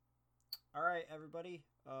All right, everybody.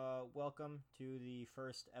 Welcome to the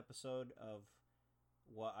first episode of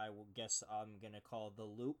what I will guess I'm gonna call the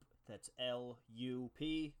loop. That's LUP.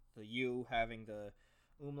 The U having the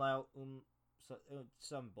umlaut,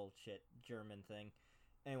 some bullshit German thing.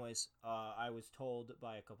 Anyways, I was told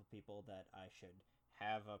by a couple people that I should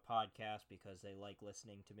have a podcast because they like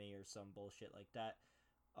listening to me or some bullshit like that.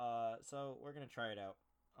 So we're gonna try it out.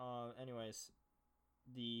 Anyways,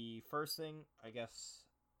 the first thing I guess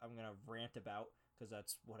I'm gonna rant about because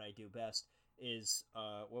that's what I do best is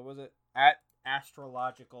what was it at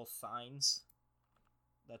Astrological Signs.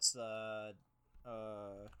 That's the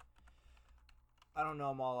I don't know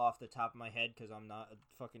them all off the top of my head because I'm not a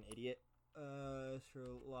fucking idiot.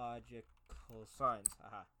 Astrological signs,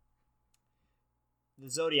 haha. The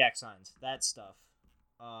zodiac signs, that stuff.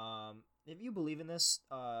 If you believe in this,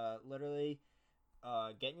 literally,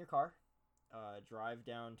 get in your car, drive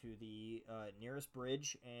down to the nearest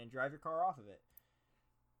bridge and drive your car off of it.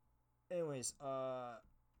 Anyways,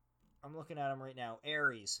 I'm looking at them right now.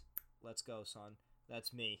 Aries, let's go, son.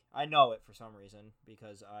 That's me. I know it for some reason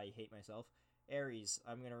because I hate myself. Aries,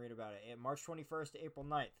 I'm going to read about it. March 21st to April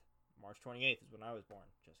 9th. March 28th is when I was born,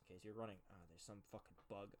 just in case you're running. There's some fucking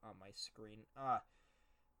bug on my screen.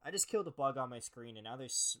 I just killed a bug on my screen, and now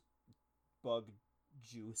there's bug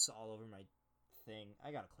juice all over my thing.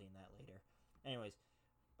 I gotta clean that later. Anyways,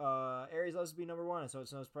 Aries loves to be number one, so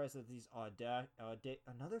it's no surprise that these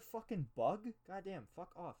another fucking bug? Goddamn,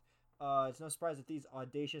 fuck off. It's no surprise that these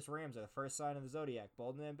audacious rams are the first sign of the zodiac.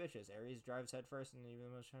 Bold and ambitious. Aries drives head first, and even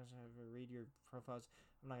the most chance to read your profiles.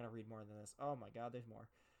 I'm not gonna read more than this. Oh my god, there's more.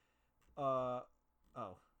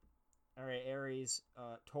 Alright, Aries.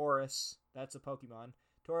 Taurus. That's a Pokemon.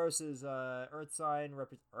 Taurus is Earth sign.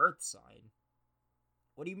 Earth sign?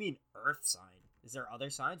 What do you mean, Earth sign? Is there other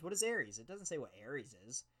signs? What is Aries? It doesn't say what Aries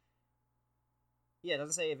is. Yeah, it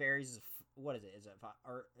doesn't say if Aries is. What is it?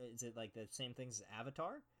 Is it like the same thing as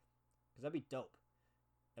Avatar? Because that'd be dope.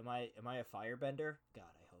 Am I a firebender?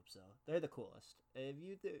 God, I hope so. They're the coolest. If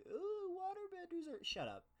you waterbenders are. Shut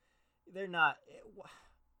up. They're not.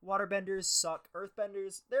 Waterbenders suck.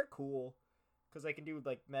 Earthbenders, they're cool. Because they can do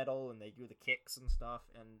like metal and they do the kicks and stuff.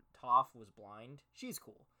 And Toph was blind. She's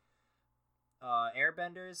cool.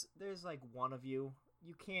 Airbenders, there's like one of you.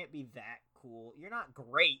 You can't be that cool. You're not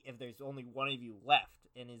great if there's only one of you left.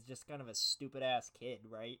 And is just kind of a stupid ass kid,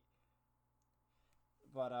 right?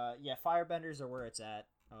 But yeah, firebenders are where it's at.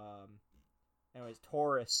 Anyways,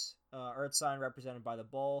 Taurus, Earth sign represented by the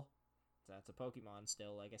bull. That's a Pokemon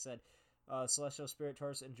still, like I said. Celestial Spirit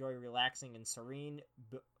Taurus enjoy relaxing and serene.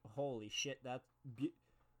 Holy shit, that's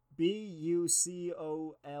B-U-C-O-L-C.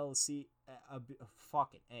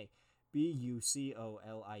 Fucking A.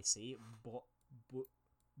 B-U-C-O-L-I-C.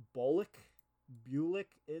 Bulick? Bulick?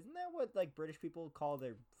 Isn't that what like British people call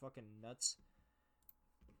their fucking nuts?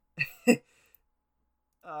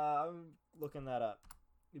 I'm looking that up.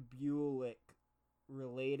 Bulick.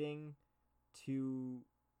 Relating to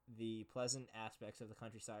the pleasant aspects of the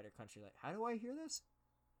countryside or country life. How do I hear this?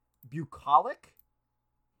 Bucolic?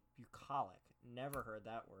 Bucolic. Never heard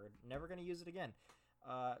that word. Never gonna use it again.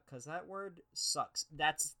 Because that word sucks.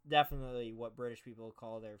 That's definitely what British people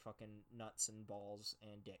call their fucking nuts and balls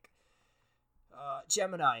and dick.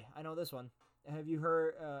 Gemini. I know this one. Have you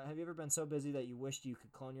ever been so busy that you wished you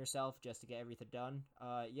could clone yourself just to get everything done?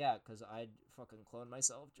 Yeah, because I'd fucking clone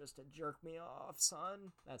myself just to jerk me off,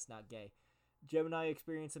 son. That's not gay. Gemini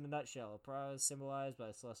experience in a nutshell. A prize symbolized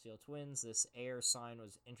by celestial twins. This air sign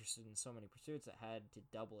was interested in so many pursuits it had to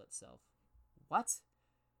double itself. What?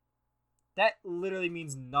 That literally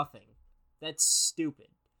means nothing. That's stupid.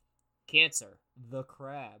 Cancer, the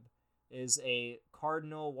crab, is a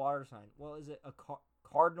cardinal water sign. Well, is it a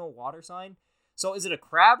cardinal water sign? So is it a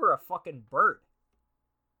crab or a fucking bird?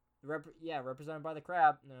 Represented by the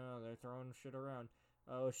crab. No, they're throwing shit around.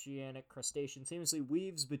 Oceanic crustacean seamlessly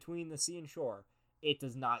weaves between the sea and shore. It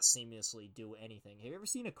does not seamlessly do anything. Have you ever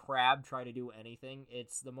seen a crab try to do anything?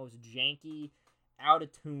 It's the most janky, out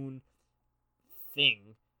of tune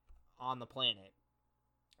thing on the planet.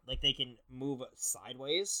 Like, they can move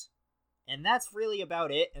sideways, and that's really about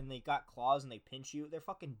it, and they got claws and they pinch you. They're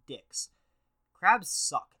fucking dicks. Crabs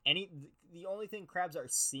suck. The only thing crabs are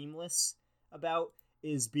seamless about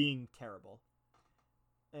is being terrible.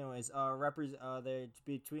 Anyways, the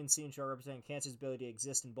between sea and shore representing Cancer's ability to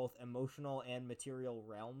exist in both emotional and material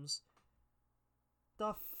realms.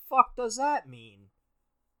 The fuck does that mean?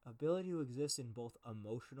 Ability to exist in both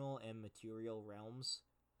emotional and material realms.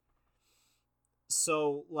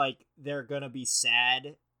 So, like, they're gonna be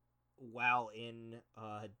sad while in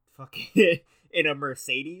fucking in a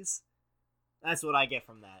Mercedes. That's what I get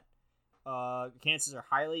from that. Cancers are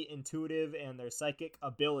highly intuitive, and their psychic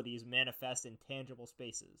abilities manifest in tangible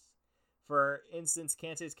spaces. For instance,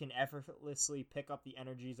 Cancers can effortlessly pick up the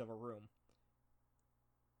energies of a room.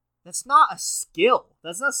 That's not a skill.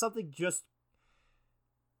 That's not something just...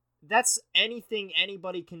 That's anything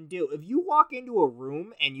anybody can do. If you walk into a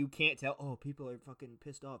room and you can't tell, oh, people are fucking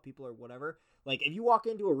pissed off, people are whatever. Like, if you walk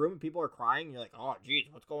into a room and people are crying, you're like, oh, geez,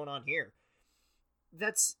 what's going on here?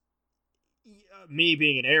 That's... me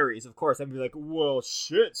being an Aries, of course, I'd be like, well,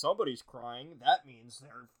 shit, somebody's crying. That means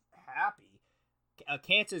they're happy. A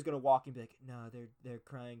Cancer is gonna walk and be like, no, they're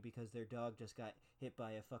crying because their dog just got hit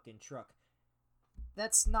by a fucking truck.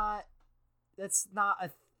 That's not a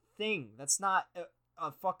thing. That's not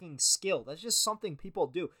a fucking skill. That's just something people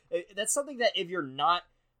do. That's something that if you're not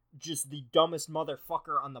just the dumbest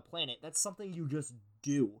motherfucker on the planet, that's something you just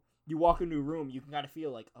do. You walk into a room, you can kind of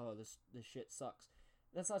feel like, oh, this shit sucks.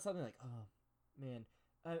 That's not something like, oh, man,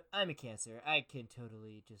 I'm a Cancer. I can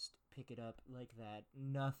totally just pick it up like that.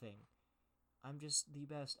 Nothing. I'm just the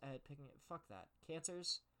best at picking it. Fuck that.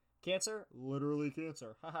 Cancer? Literally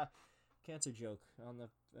Cancer. Haha. Cancer joke on the,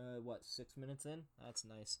 6 minutes in? That's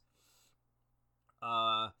nice.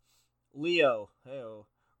 Leo. Hey-oh.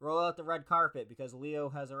 Roll out the red carpet because Leo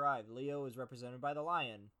has arrived. Leo is represented by the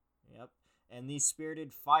lion. Yep. And these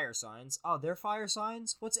spirited fire signs. Oh, they're fire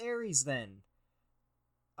signs? What's Aries then?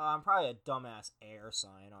 I'm probably a dumbass air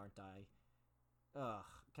sign, aren't I? Ugh.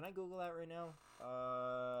 Can I Google that right now?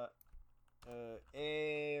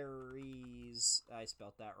 Aries. I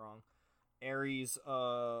spelt that wrong. Aries,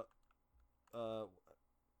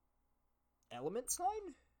 element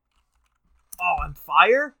sign? Oh, I'm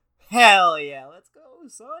fire? Hell yeah, let's go,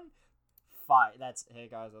 son. Fire. Hey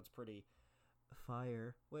guys, that's pretty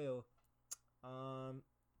fire. Whoa.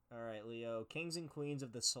 Alright, Leo. Kings and queens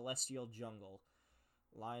of the celestial jungle.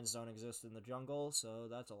 Lions don't exist in the jungle, so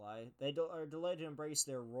that's a lie. They are delighted to embrace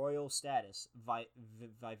their royal status.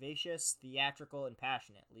 Vivacious, theatrical, and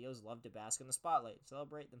passionate. Leos love to bask in the spotlight and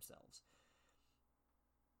celebrate themselves.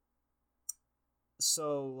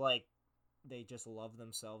 So, like, they just love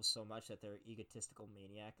themselves so much that they're egotistical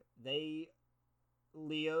maniac.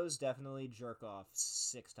 Leos definitely jerk off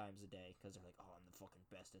 6 times a day, because they're like, oh, I'm the fucking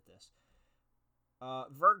best at this.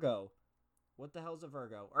 Virgo. What the hell's a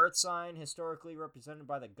Virgo? Earth sign, historically represented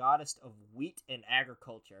by the goddess of wheat and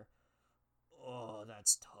agriculture. Oh,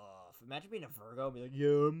 that's tough. Imagine being a Virgo and be like,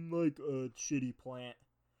 yeah, I'm like a shitty plant.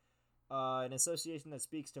 An association that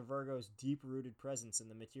speaks to Virgo's deep-rooted presence in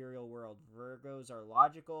the material world. Virgos are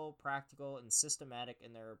logical, practical, and systematic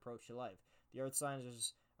in their approach to life. The Earth sign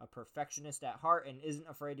is a perfectionist at heart and isn't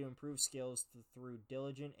afraid to improve skills through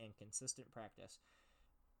diligent and consistent practice.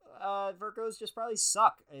 Virgos just probably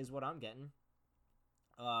suck, is what I'm getting.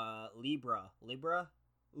 Libra.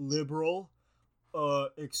 Liberal.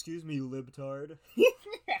 Excuse me, libtard.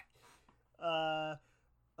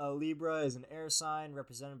 Libra is an air sign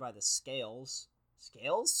represented by the scales.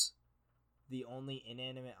 Scales? The only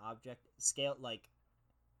inanimate object. Scale, like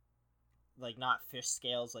not fish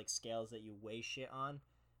scales, like scales that you weigh shit on.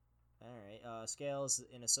 Alright, scales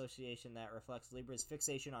in association that reflects Libra's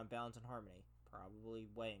fixation on balance and harmony. Probably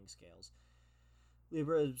weighing scales.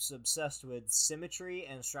 Libra is obsessed with symmetry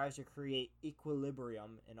and strives to create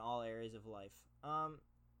equilibrium in all areas of life. I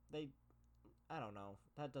don't know.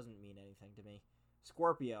 That doesn't mean anything to me.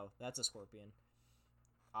 Scorpio. That's a scorpion.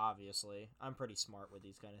 Obviously. I'm pretty smart with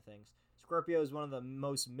these kind of things. Scorpio is one of the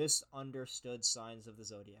most misunderstood signs of the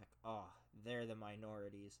zodiac. Oh, they're the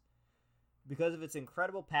minorities. Because of its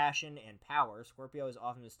incredible passion and power, Scorpio is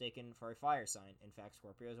often mistaken for a fire sign. In fact,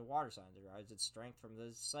 Scorpio is a water sign that derives its strength from the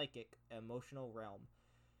psychic, emotional realm.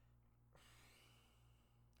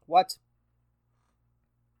 What?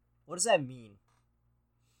 What does that mean?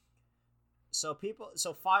 So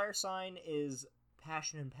fire sign is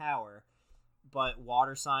passion and power, but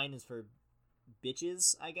water sign is for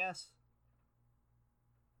bitches, I guess?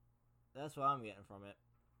 That's what I'm getting from it.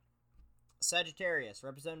 Sagittarius,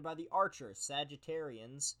 represented by the Archer.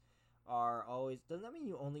 Sagittarians are always... Doesn't that mean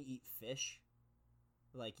you only eat fish?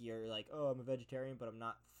 Like, you're like, oh, I'm a vegetarian, but I'm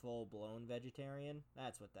not full-blown vegetarian?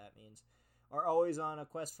 That's what that means. Are always on a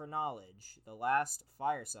quest for knowledge. The last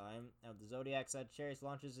fire sign of the zodiac, Sagittarius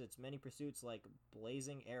launches its many pursuits like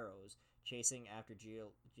blazing arrows, chasing after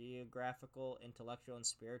geographical, intellectual, and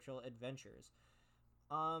spiritual adventures.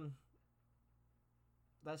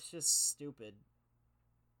 That's just stupid.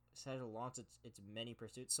 Sagittarius launches its many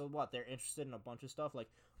pursuits. So what? They're interested in a bunch of stuff. Like,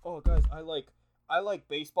 oh guys, I like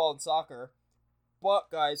baseball and soccer,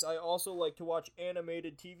 but guys, I also like to watch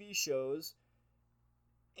animated TV shows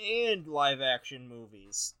and live action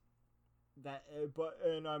movies.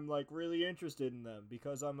 and I'm like really interested in them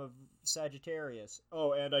because I'm a Sagittarius.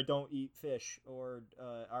 Oh, and I don't eat fish, or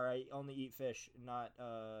I only eat fish, not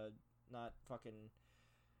fucking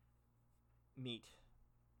meat.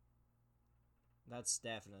 That's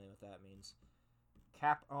definitely what that means.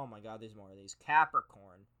 Oh my god, there's more of these.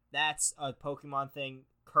 Capricorn. That's a Pokemon thing.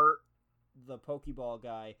 Kurt, the Pokeball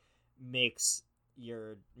guy, makes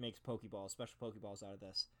Pokeballs, special Pokeballs out of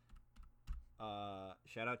this.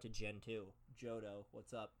 Shout out to Gen 2. Jodo,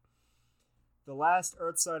 what's up? The last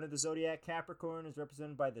Earth sign of the zodiac, Capricorn, is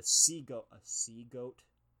represented by the sea goat. A sea goat?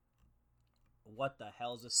 What the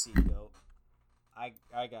hell's a sea goat? I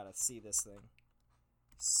gotta see this thing.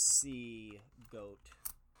 Sea goat.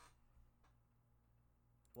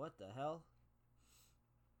 What the hell?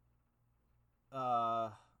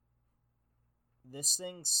 This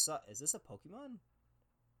thing is this a Pokemon?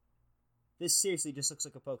 This seriously just looks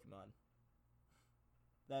like a Pokemon.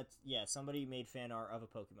 Somebody made fan art of a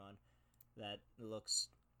Pokemon that looks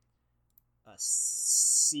a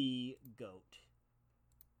sea goat.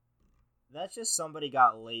 That's just somebody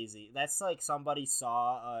got lazy. That's like somebody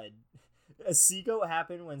saw a sea goat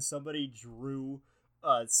happen when somebody drew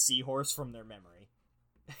a seahorse from their memory.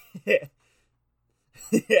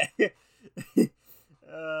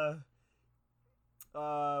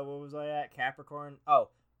 What was I at? Capricorn.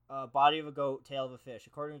 Body of a goat, tail of a fish.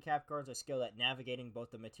 According to Capricorns, are skilled at navigating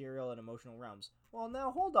both the material and emotional realms. Well,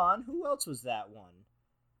 now hold on. Who else was that one?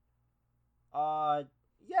 A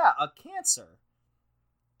Cancer.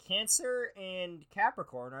 Cancer and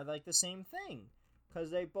Capricorn are like the same thing, because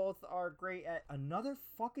they both are great at another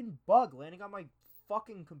fucking bug landing on my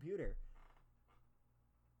fucking computer.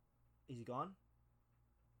 Is he gone?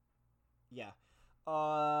 Yeah.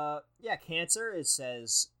 Cancer, it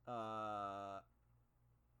says,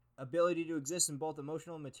 ability to exist in both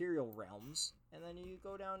emotional and material realms. And then you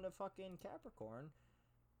go down to fucking Capricorn,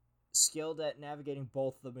 skilled at navigating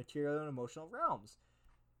both the material and emotional realms.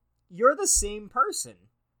 You're the same person.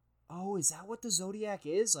 Oh, is that what the zodiac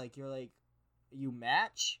is? Like, you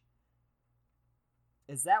match?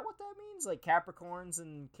 Is that what that means? Like, Capricorns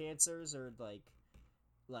and Cancers are, like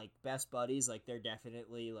best buddies? Like, they're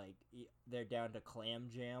definitely, like, they're down to clam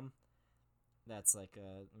jam? That's like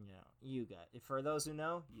you got. For those who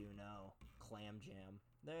know, clam jam.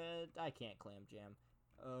 I can't clam jam.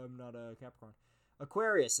 I'm not a Capricorn.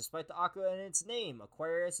 Aquarius. Despite the aqua in its name,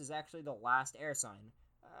 Aquarius is actually the last air sign.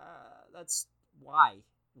 That's why.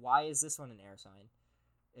 Why is this one an air sign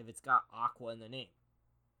if it's got aqua in the name?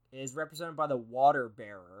 It is represented by the water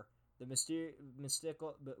bearer, the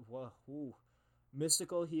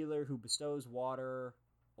mystical healer who bestows water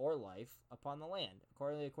or life upon the land.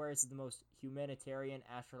 Accordingly, Aquarius is the most humanitarian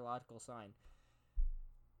astrological sign.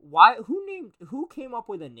 Who came up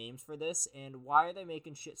with the names for this, and why are they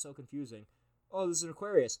making shit so confusing? Oh, this is an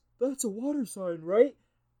Aquarius. That's a water sign, right?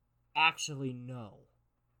 Actually, no.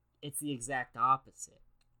 It's the exact opposite.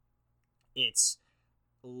 It's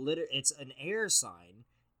an air sign,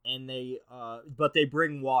 and but they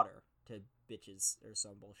bring water to bitches or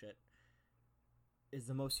some bullshit. Is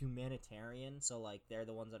the most humanitarian, so like they're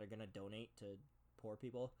the ones that are gonna donate to poor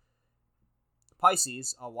people.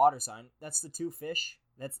 Pisces, a water sign. That's the two fish.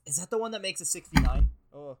 Is that the one that makes a 69?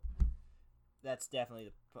 Oh, that's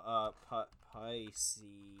definitely the Pisces.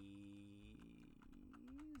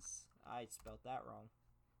 I spelled that wrong.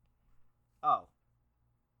 Oh,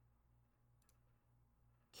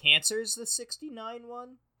 Cancer's the 69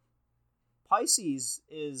 one. Pisces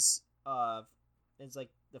is like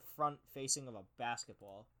the front facing of a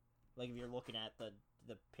basketball. Like if you're looking at the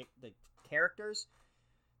characters,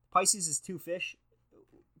 Pisces is two fish.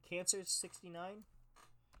 Cancer's 69.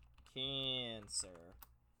 Cancer.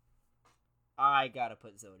 I gotta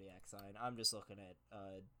put zodiac sign. I'm just looking at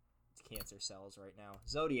Cancer cells right now.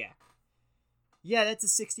 Zodiac. Yeah, that's a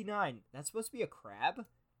 69. That's supposed to be a crab?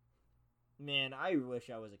 Man, I wish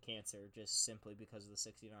I was a Cancer just simply because of the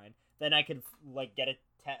 69. Then I could like get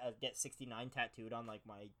 69 tattooed on like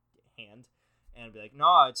my hand, and be like,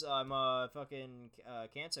 no, I'm a fucking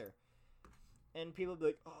Cancer. And people be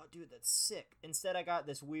like, oh, dude, that's sick. Instead, I got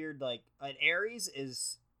this weird like an Aries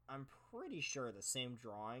is, I'm pretty sure, the same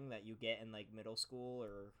drawing that you get in like middle school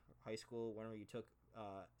or high school whenever you took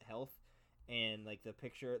health, and like the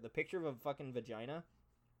picture of a fucking vagina.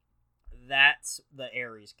 That's the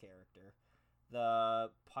Aries character. The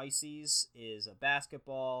Pisces is a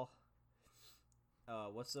basketball.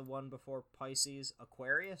 What's the one before Pisces?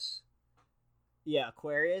 Aquarius? Yeah,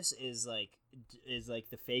 Aquarius is like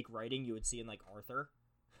the fake writing you would see in like Arthur.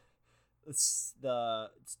 It's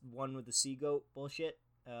one with the sea goat bullshit.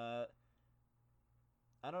 I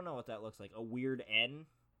don't know what that looks like. A weird N?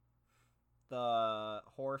 the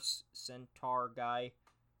horse centaur guy.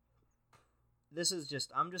 This is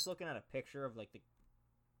just, I'm just looking at a picture of, like, the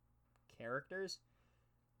characters.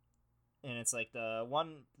 And it's, like, the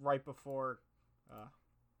one right before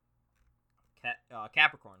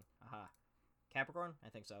Capricorn. Aha. Capricorn? I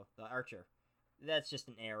think so. The archer. That's just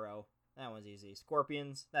an arrow. That one's easy.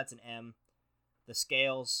 Scorpions, that's an M. The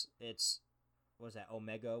scales, it's, what is that,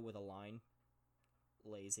 Omega with a line.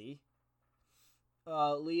 Lazy.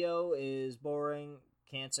 Leo is boring.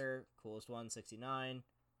 Cancer, coolest one, 69.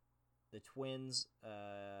 The twins,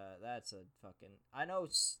 that's a fucking, I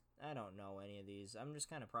don't know any of these. I'm just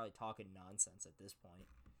kind of probably talking nonsense at this point.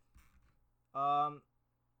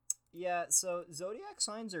 Yeah, so zodiac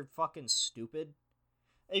signs are fucking stupid.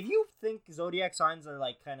 If you think zodiac signs are,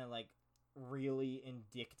 like, kind of, like, really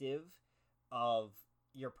indicative of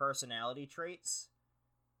your personality traits,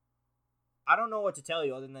 I don't know what to tell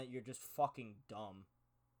you other than that you're just fucking dumb.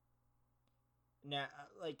 Now,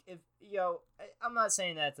 like, if, I'm not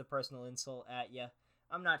saying that's a personal insult at you.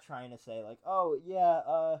 I'm not trying to say, like, oh,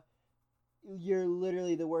 yeah, you're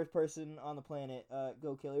literally the worst person on the planet,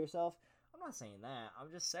 go kill yourself. I'm not saying that. I'm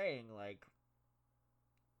just saying, like,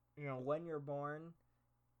 when you're born,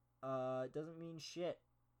 it doesn't mean shit.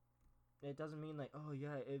 It doesn't mean, like, oh,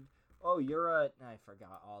 yeah, I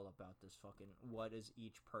forgot all about this fucking, what does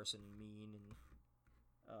each person mean, and,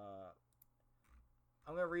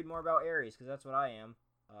 I'm gonna read more about Aries, because that's what I am.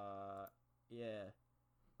 Yeah.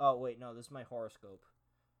 Oh, wait, no, this is my horoscope.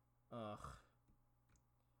 Ugh.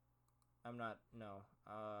 I'm not, no.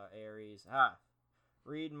 Aries.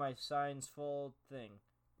 Read my signs full thing.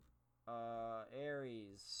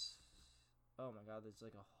 Aries. Oh my god, there's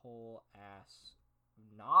like a whole ass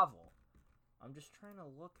novel. I'm just trying to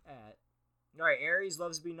look at... Alright, Aries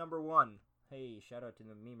loves to be number one. Hey, shout out to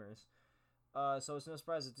the memers. So it's no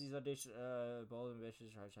surprise that these auditions, bold,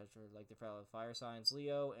 ambitious, like the fellow fire signs,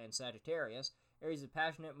 Leo and Sagittarius. Aries is a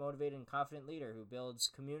passionate, motivated, and confident leader who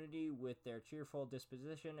builds community with their cheerful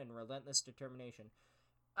disposition and relentless determination.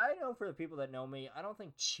 I know for the people that know me, I don't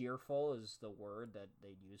think cheerful is the word that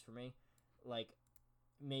they'd use for me. Like,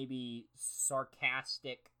 maybe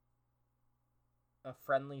sarcastic, a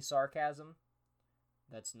friendly sarcasm.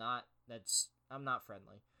 I'm not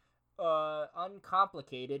friendly.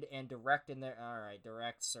 Uncomplicated and direct in their... Alright,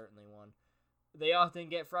 direct, certainly one. They often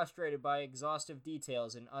get frustrated by exhaustive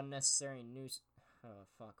details and unnecessary news... Oh,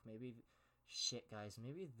 fuck, maybe... Shit, guys,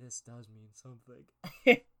 maybe this does mean something.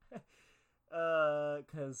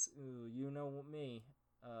 Cause, you know me.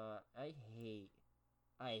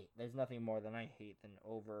 There's nothing more than I hate than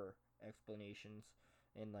over explanations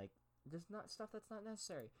and, like, just not stuff that's not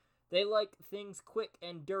necessary. They like things quick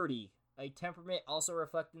and dirty. A temperament also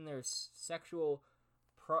reflecting their sexual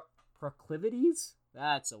proclivities?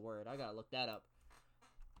 That's a word. I gotta look that up.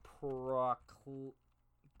 Proclivity.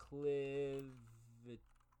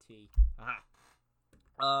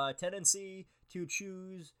 Aha. Tendency to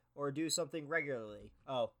choose or do something regularly.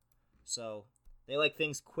 Oh, so they like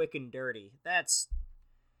things quick and dirty. This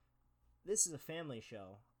is a family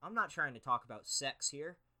show. I'm not trying to talk about sex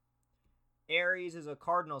here. Aries is a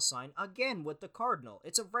cardinal sign, again with the cardinal.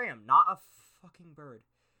 It's a ram, not a fucking bird.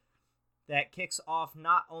 That kicks off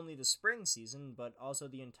not only the spring season, but also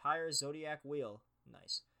the entire zodiac wheel.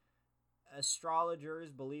 Nice.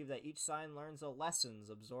 Astrologers believe that each sign learns the lessons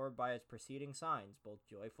absorbed by its preceding signs, both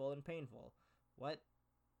joyful and painful. What?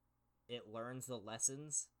 It learns the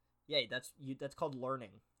lessons? Yeah, that's called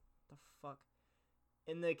learning. The fuck?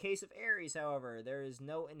 In the case of Aries, however, there is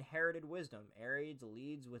no inherited wisdom. Aries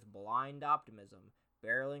leads with blind optimism,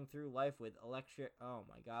 barreling through life with electric... Oh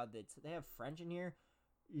my god, they have French in here?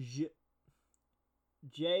 Joiedevivre.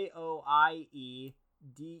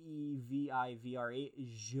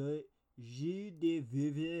 Je de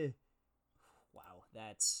vivre. Wow,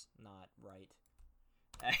 that's not right.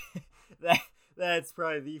 That's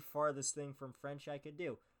probably the farthest thing from French I could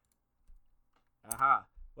do. Aha.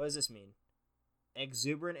 What does this mean?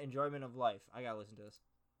 Exuberant enjoyment of life. I gotta listen to this.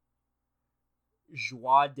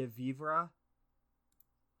 Joie de vivre.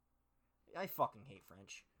 I fucking hate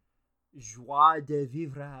French. Joie de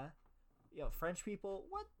vivre. Yo, French people,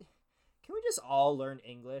 what? Can we just all learn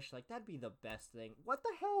English? Like, that'd be the best thing. What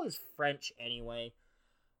the hell is French anyway?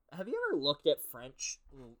 Have you ever looked at French?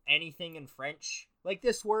 Anything in French? Like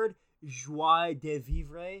this word, joie de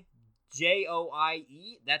vivre. Joie.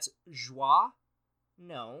 That's joie?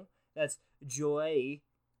 No. That's joy.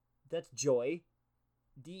 That's joy.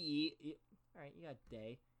 D-E. Alright, you got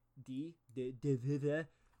day. D. De vivre.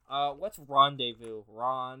 What's rendezvous?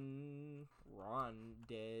 Rondes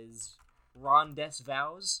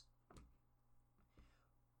vows?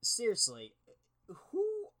 Seriously,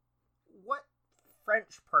 what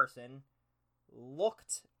French person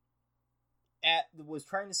was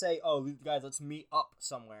trying to say, oh, guys, let's meet up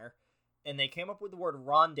somewhere, and they came up with the word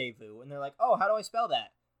rendezvous, and they're like, oh, how do I spell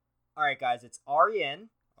that? All right, guys, it's R-E-N,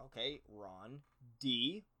 okay, Ron,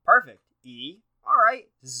 D, perfect, E, all right,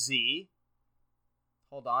 Z,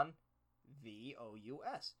 hold on,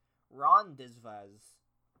 V-O-U-S, rendezvous.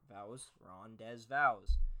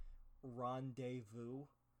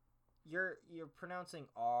 You're pronouncing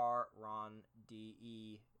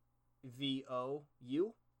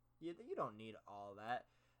R-Ron-D-E-V-O-U. You don't need all that.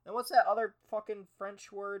 And what's that other fucking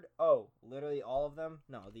French word? Oh, literally all of them?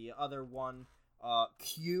 No, the other one,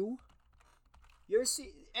 Q.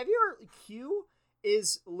 Have you ever, Q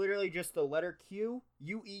is literally just the letter Q,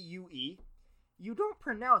 U-E-U-E. You don't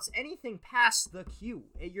pronounce anything past the Q.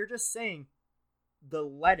 You're just saying the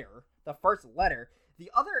letter, the first letter. The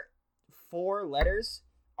other 4 letters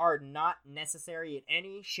are not necessary in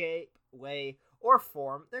any shape, way, or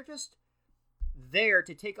form. They're just there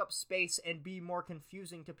to take up space and be more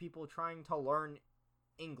confusing to people trying to learn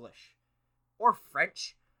English or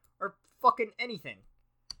French or fucking anything.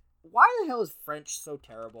 Why the hell is French so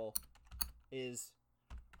terrible?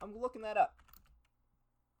 I'm looking that up.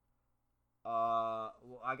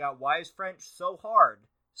 I got why is French so hard?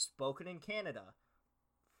 Spoken in Canada.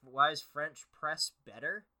 Why is French press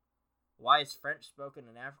better? Why is French spoken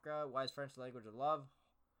in Africa? Why is French the language of love?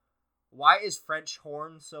 Why is French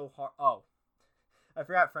horn so hard? Oh, I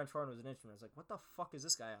forgot French horn was an instrument. I was like, what the fuck is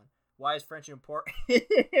this guy on? Why is French important?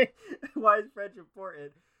 Why is French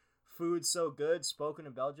important? Food so good, spoken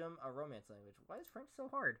in Belgium, a romance language. Why is French so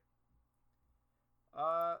hard?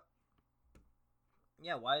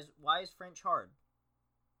 Yeah, why is French hard?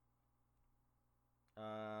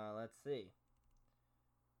 Let's see.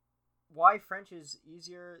 Why French is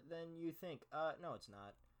easier than you think? No, it's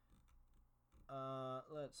not.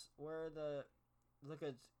 Look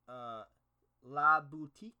at La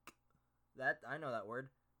Boutique. That I know that word.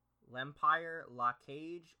 L'Empire, La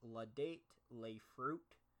Cage, La Date, Les Fruit.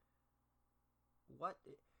 What?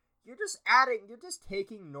 You're just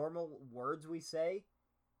taking normal words we say.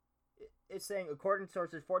 It's saying, according to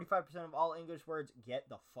sources, 45% of all English words, get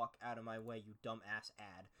the fuck out of my way, you dumbass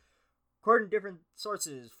ad. According to different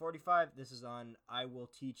sources, 45, this is on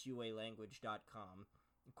iwillteachyoualanguage.com.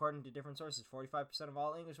 According to different sources, 45% of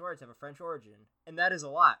all English words have a French origin. And that is a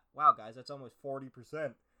lot. Wow, guys, that's almost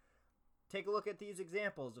 40%. Take a look at these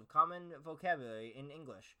examples of common vocabulary in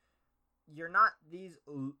English. You're not these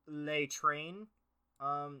les train.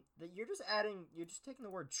 You're just taking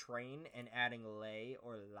the word train and adding lay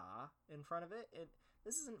or la in front of it.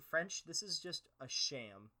 This isn't French. This is just a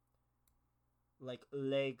sham. Like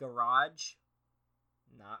les garage,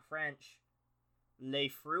 not French. Les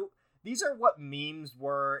fruit. These are what memes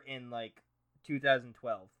were in like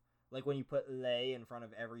 2012. Like when you put lay in front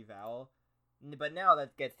of every vowel. But now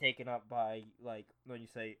that gets taken up by like when you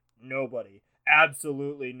say nobody,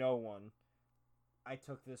 absolutely no one. I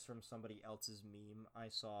took this from somebody else's meme I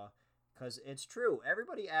saw, because it's true.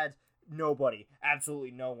 Everybody adds nobody,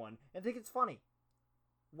 absolutely no one, and think it's funny.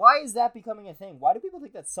 Why is that becoming a thing? Why do people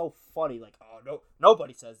think that's so funny? Like, oh, no,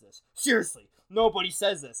 nobody says this. Seriously, nobody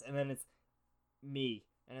says this. And then it's me.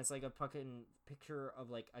 And it's like a fucking picture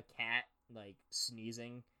of like a cat, like,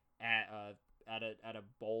 sneezing at a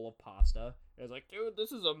bowl of pasta. It's like, dude,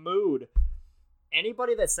 this is a mood.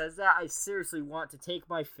 Anybody that says that, I seriously want to take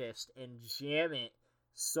my fist and jam it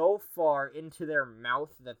so far into their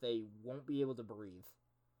mouth that they won't be able to breathe.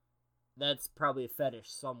 That's probably a fetish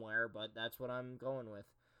somewhere, but that's what I'm going with.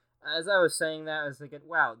 As I was saying that, I was thinking,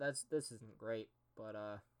 wow, this isn't great, but,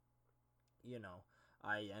 I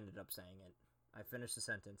ended up saying it. I finished the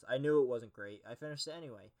sentence. I knew it wasn't great. I finished it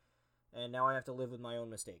anyway. And now I have to live with my own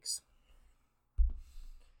mistakes.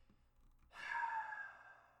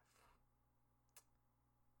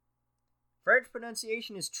 French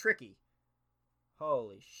pronunciation is tricky.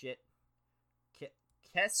 Holy shit.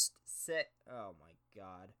 Oh my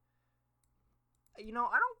god. I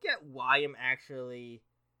don't get why I'm actually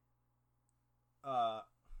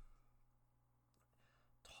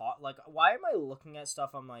why am I looking at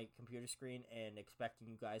stuff on my computer screen and expecting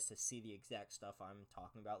you guys to see the exact stuff I'm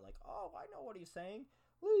talking about? Like, oh, I know what he's saying.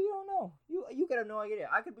 Well, you don't know. You got no idea.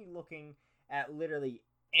 I could be looking at literally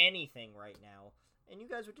anything right now, and you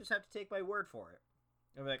guys would just have to take my word for it.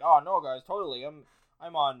 And be like, oh no, guys, totally. I'm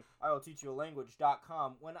on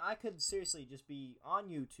iwillteachyoualanguage.com when I could seriously just be on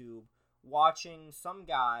YouTube watching some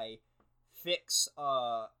guy fix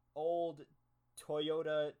a old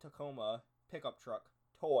Toyota Tacoma pickup truck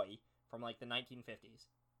toy from like the 1950s,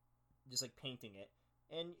 just like painting it,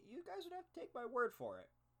 and you guys would have to take my word for it.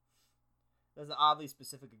 That's an oddly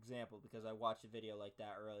specific example because I watched a video like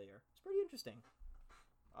that earlier. It's pretty interesting.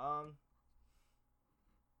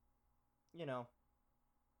 You know,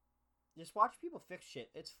 just watch people fix shit.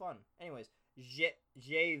 It's fun. Anyways,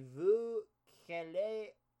 j'ai vu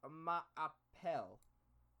qu'elle m'appelle.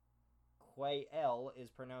 Quelle is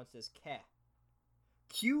pronounced as ke.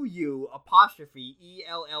 Q-U apostrophe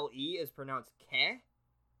E-L-L-E is pronounced ke?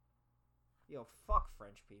 Yo, fuck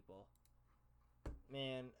French people.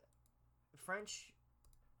 Man, French,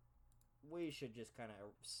 we should just kind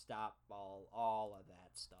of stop all of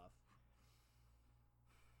that stuff.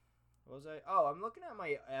 What was I? Oh, I'm looking at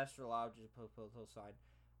my astrological sign.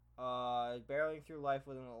 Barreling through life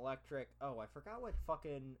with an electric... Oh, I forgot what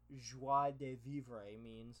fucking joie de vivre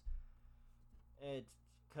means. It's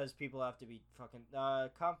because people have to be fucking...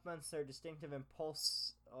 complements their distinctive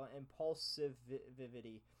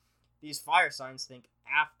impulsivity. These fire signs think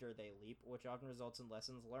after they leap, which often results in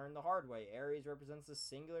lessons learned the hard way. Aries represents the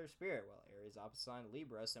singular spirit, while Aries' opposite sign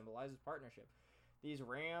Libra symbolizes partnership. These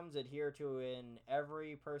rams adhere to an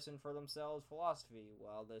every person for themselves philosophy.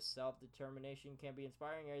 While this self-determination can be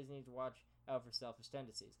inspiring, Aries needs to watch out for selfish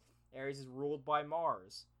tendencies. Aries is ruled by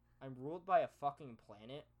Mars. I'm ruled by a fucking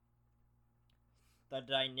planet? The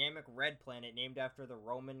dynamic red planet named after the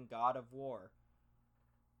Roman god of war.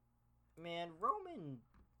 Man, Roman,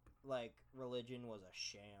 religion was a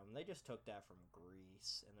sham. They just took that from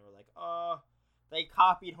Greece, and they were like, they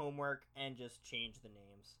copied homework and just changed the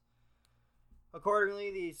names.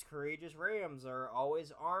 Accordingly, these courageous rams are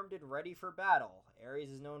always armed and ready for battle. Aries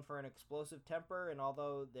is known for an explosive temper, and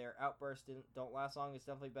although their outbursts don't last long, it's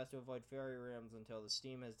definitely best to avoid fiery rams until the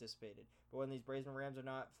steam has dissipated. But when these brazen rams are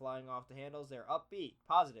not flying off the handles, they're upbeat,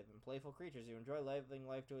 positive, and playful creatures who enjoy living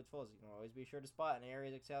life to its fullest. You can always be sure to spot an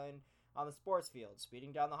Aries excelling on the sports field,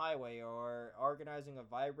 speeding down the highway, or organizing a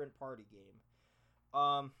vibrant party game.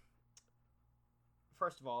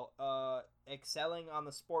 First of all, excelling on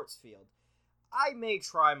the sports field. I may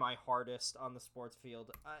try my hardest on the sports field.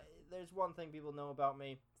 There's one thing people know about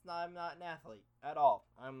me. I'm not an athlete at all.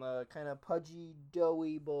 I'm a kind of pudgy,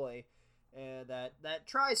 doughy boy that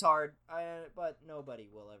tries hard, but nobody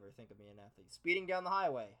will ever think of me an athlete. Speeding down the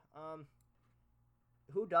highway.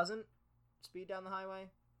 Who doesn't speed down the highway?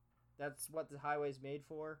 That's what the highway's made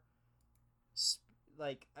for.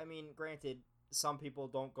 Granted, some people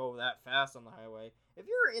don't go that fast on the highway. If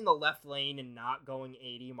you're in the left lane and not going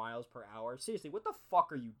 80 miles per hour, seriously, what the fuck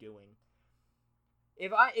are you doing?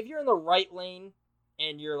 If you're in the right lane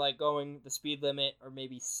and you're going the speed limit or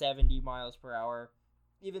maybe 70 miles per hour,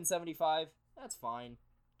 even 75, that's fine.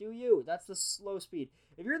 Do you? That's the slow speed.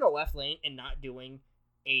 If you're in the left lane and not doing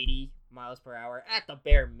 80 miles per hour at the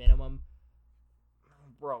bare minimum,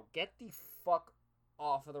 bro, get the fuck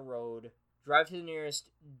off of the road. Drive to the nearest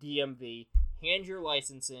DMV, hand your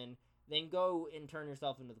license in, then go and turn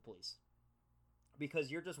yourself into the police. Because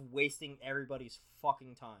you're just wasting everybody's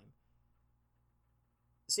fucking time.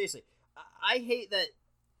 Seriously, I hate that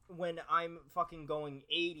when I'm fucking going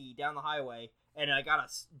 80 down the highway and I gotta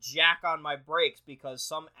jack on my brakes because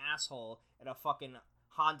some asshole in a fucking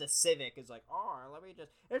Honda Civic is like, let me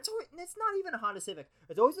just... It's not even a Honda Civic.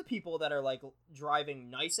 It's always the people that are, driving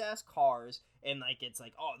nice-ass cars and, it's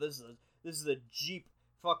like, this is a Jeep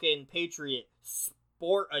fucking Patriot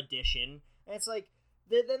Sport Edition, and it's like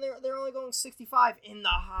then they're only going 65 in the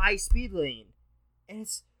high speed lane, and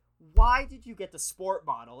it's why did you get the sport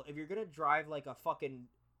model if you're gonna drive like a fucking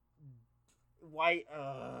why?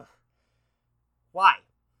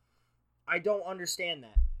 I don't understand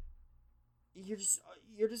that. You're just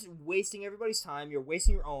wasting everybody's time. You're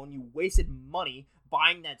wasting your own. You wasted money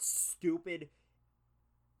buying that stupid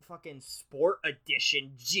fucking Sport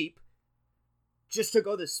Edition Jeep just to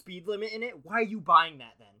go the speed limit in it. Why are you buying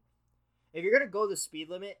that then? If you're gonna go the speed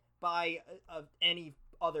limit, buy any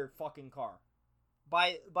other fucking car.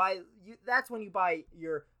 That's when you buy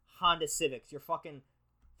your Honda Civics, your fucking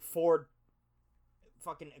Ford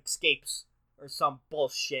fucking Escapes or some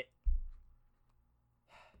bullshit.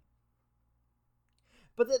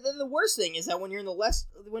 But the worst thing is that when you're in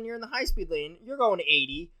the high speed lane, you're going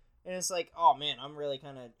 80, and it's like, oh man, I'm really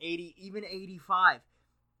kind of 80, even 85.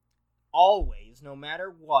 Always, no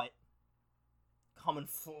matter what, coming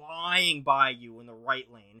flying by you in the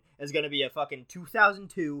right lane is going to be a fucking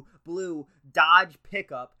 2002 blue Dodge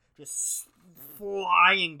pickup just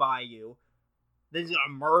flying by you. Then he's going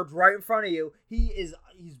to merge right in front of you. He's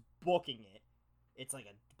booking it. It's like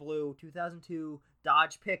a blue 2002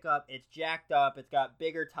 Dodge pickup. It's jacked up. It's got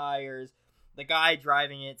bigger tires. The guy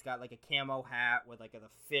driving it's got like a camo hat with like a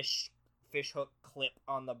fish hook clip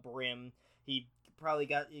on the brim. He probably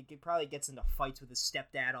gets into fights with his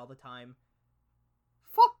stepdad all the time.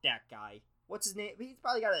 Fuck that guy. What's his name? He's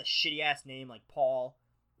probably got a shitty ass name like Paul.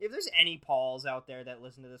 If there's any Pauls out there that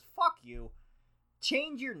listen to this, fuck you.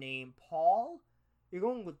 Change your name, Paul. You're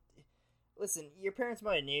going with. Listen, your parents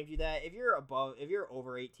might have named you that. If you're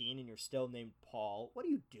over 18 and you're still named Paul, what are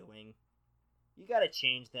you doing? You gotta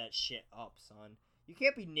change that shit up, son. You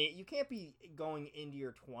can't be going into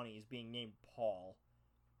your 20s being named Paul.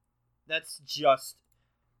 That's just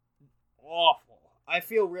awful. I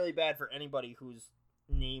feel really bad for anybody whose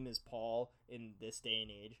name is Paul in this day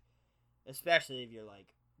and age, especially if you're like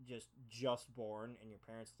just born and your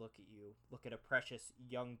parents look at a precious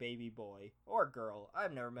young baby boy or girl.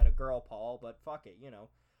 I've never met a girl Paul, but fuck it,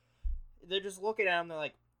 they're just looking at him. They're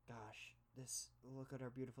like, gosh, look at our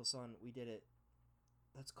beautiful son. We did it.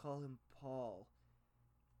 Let's call him Paul.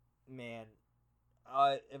 Man,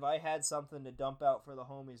 if I had something to dump out for the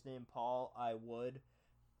homies named Paul, I would,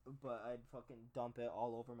 but I'd fucking dump it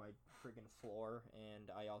all over my friggin' floor, and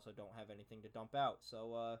I also don't have anything to dump out.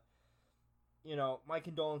 So, my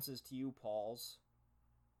condolences to you, Pauls.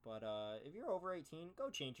 But if you're over 18, go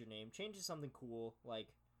change your name. Change to something cool, like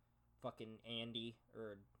fucking Andy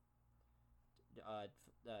or I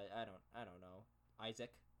don't know,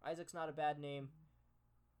 Isaac. Isaac's not a bad name.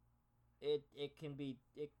 Isaac can be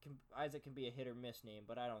a hit or miss name,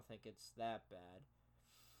 but I don't think it's that bad.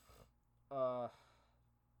 I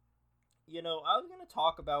was gonna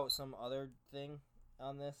talk about some other thing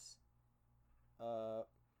on this.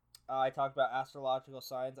 I talked about astrological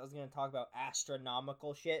signs. I was gonna talk about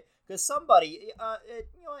astronomical shit because somebody, you know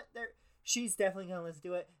what? She's definitely gonna listen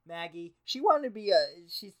to it. Maggie, she wanted to be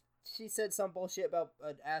she said some bullshit about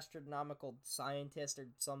an astronomical scientist or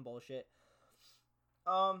some bullshit.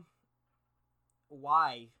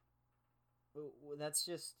 Why? That's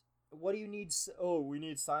just, what do you need? Oh, we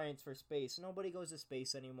need science for space. Nobody goes to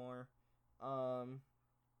space anymore. What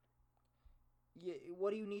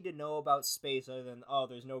do you need to know about space other than,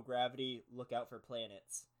 there's no gravity, look out for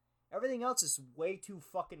planets? Everything else is way too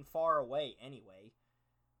fucking far away anyway.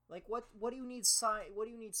 Like, what do you need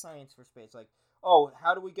science for space? Like,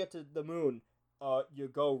 how do we get to the moon? You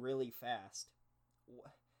go really fast.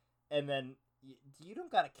 And then you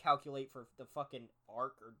don't gotta calculate for the fucking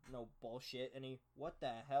arc or no bullshit. What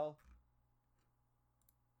the hell?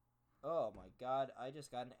 Oh my god, I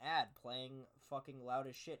just got an ad playing fucking loud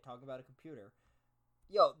as shit talking about a computer.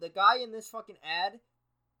 Yo, the guy in this fucking ad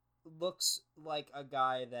looks like a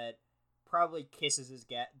guy that probably kisses his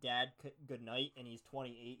dad goodnight and he's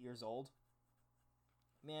 28 years old.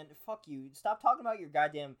 Man, fuck you. Stop talking about your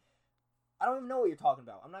goddamn... I don't even know what you're talking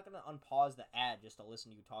about. I'm not gonna unpause the ad just to listen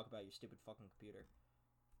to you talk about your stupid fucking computer.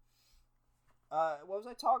 What was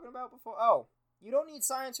I talking about before? Oh, you don't need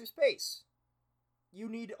science or space. You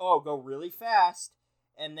need, go really fast,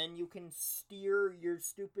 and then you can steer your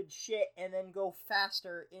stupid shit and then go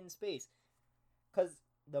faster in space. Because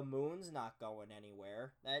the moon's not going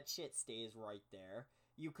anywhere. That shit stays right there.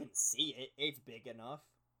 You can see it. It's big enough.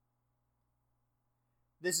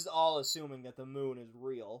 This is all assuming that the moon is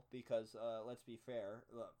real, because, let's be fair.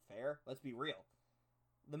 Let's be real.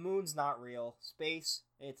 The moon's not real. Space,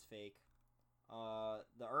 it's fake.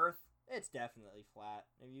 The Earth, it's definitely flat.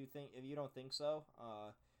 If you don't think so,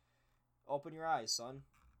 open your eyes, son.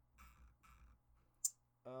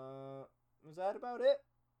 Was that about it?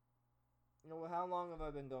 How long have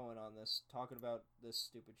I been going on this, talking about this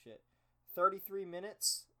stupid shit? 33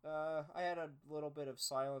 minutes. I had a little bit of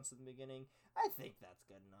silence in the beginning. I think that's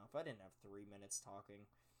good enough. I didn't have 3 minutes talking.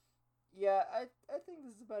 Yeah, I think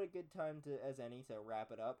this is about a good time as any to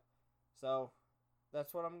wrap it up. So,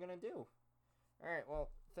 that's what I'm gonna do. Alright, well,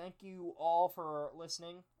 thank you all for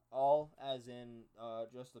listening. All, as in,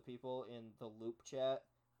 just the people in the loop chat.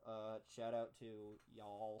 Shout out to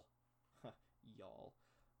y'all. Y'all.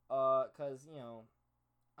 Cause,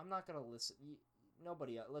 I'm not gonna listen.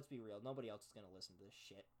 Let's be real, nobody else is gonna listen to this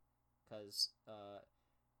shit. Cause,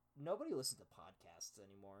 nobody listens to podcasts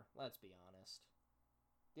anymore. Let's be honest.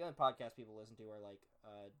 The only podcast people listen to are like,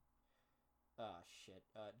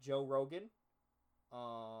 Joe Rogan.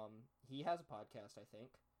 He has a podcast, I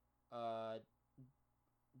think.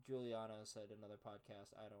 Juliana said another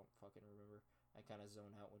podcast. I don't fucking remember. I kind of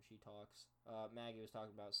zone out when she talks. Maggie was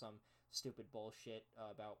talking about some stupid bullshit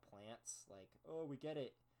about plants. Like, we get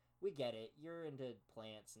it. You're into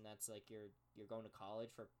plants, and that's like you're going to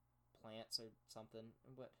college for plants or something.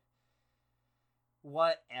 But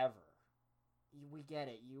whatever. We get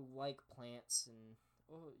it. You like plants, and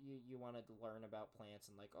you wanted to learn about plants,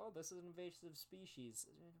 and like, this is an invasive species.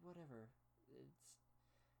 Whatever.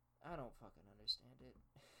 I don't fucking understand it.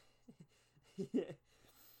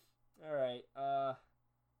 Alright,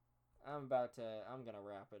 I'm gonna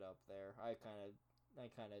wrap it up there. I kind of I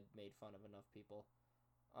kind of made fun of enough people.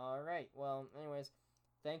 Alright, well, anyways,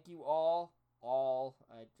 thank you all.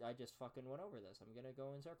 I just fucking went over this. I'm gonna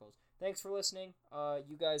go in circles. Thanks for listening.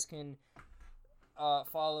 You guys can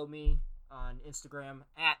follow me on Instagram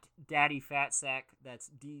at DaddyFatSack. That's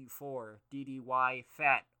D4DDY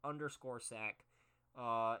fat _ sack.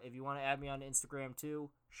 If you want to add me on Instagram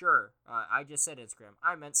too, sure. I just said Instagram.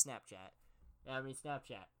 I meant Snapchat. Add me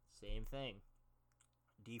Snapchat. Same thing.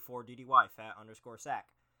 D4DDY fat _ sack.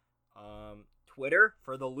 Twitter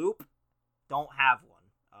for the loop. Don't have one.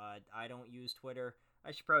 I don't use Twitter.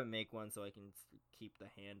 I should probably make one so I can keep the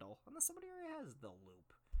handle. Unless somebody already has the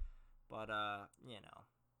loop. But you know,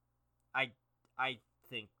 I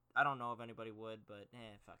think I don't know if anybody would, but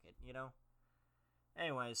fuck it, you know.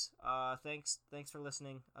 Anyways, thanks for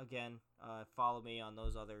listening again. Follow me on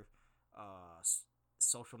those other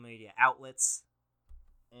social media outlets,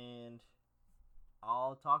 and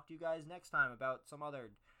I'll talk to you guys next time about some other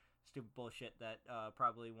stupid bullshit that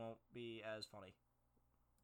probably won't be as funny.